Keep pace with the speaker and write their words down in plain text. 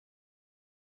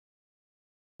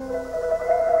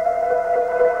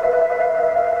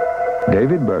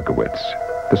David Berkowitz,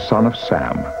 the son of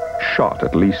Sam, shot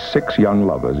at least 6 young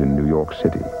lovers in New York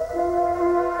City.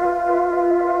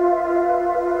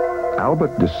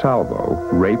 Albert DeSalvo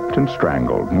raped and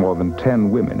strangled more than 10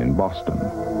 women in Boston.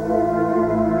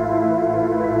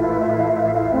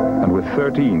 And with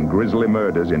 13 grisly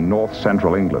murders in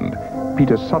north-central England,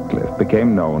 Peter Sutcliffe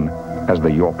became known as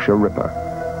the Yorkshire Ripper.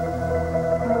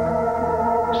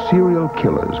 Serial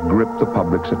killers grip the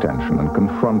public's attention and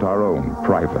confront our own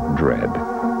private dread.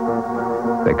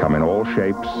 They come in all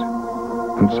shapes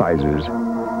and sizes,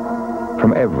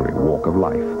 from every walk of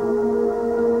life.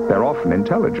 They're often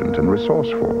intelligent and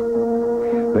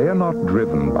resourceful. They are not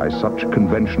driven by such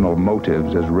conventional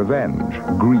motives as revenge,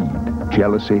 greed,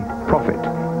 jealousy, profit,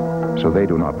 so they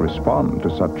do not respond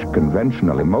to such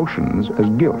conventional emotions as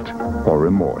guilt or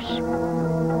remorse.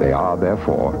 They are,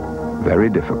 therefore, very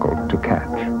difficult to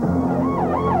catch.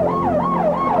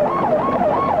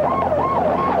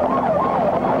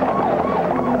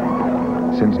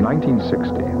 Since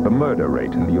 1960, the murder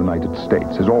rate in the United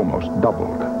States has almost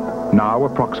doubled. Now,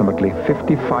 approximately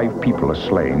 55 people are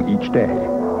slain each day,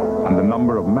 and the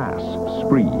number of mass,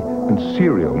 spree, and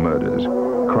serial murders,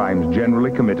 crimes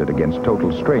generally committed against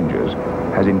total strangers,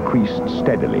 has increased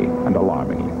steadily and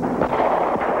alarmingly.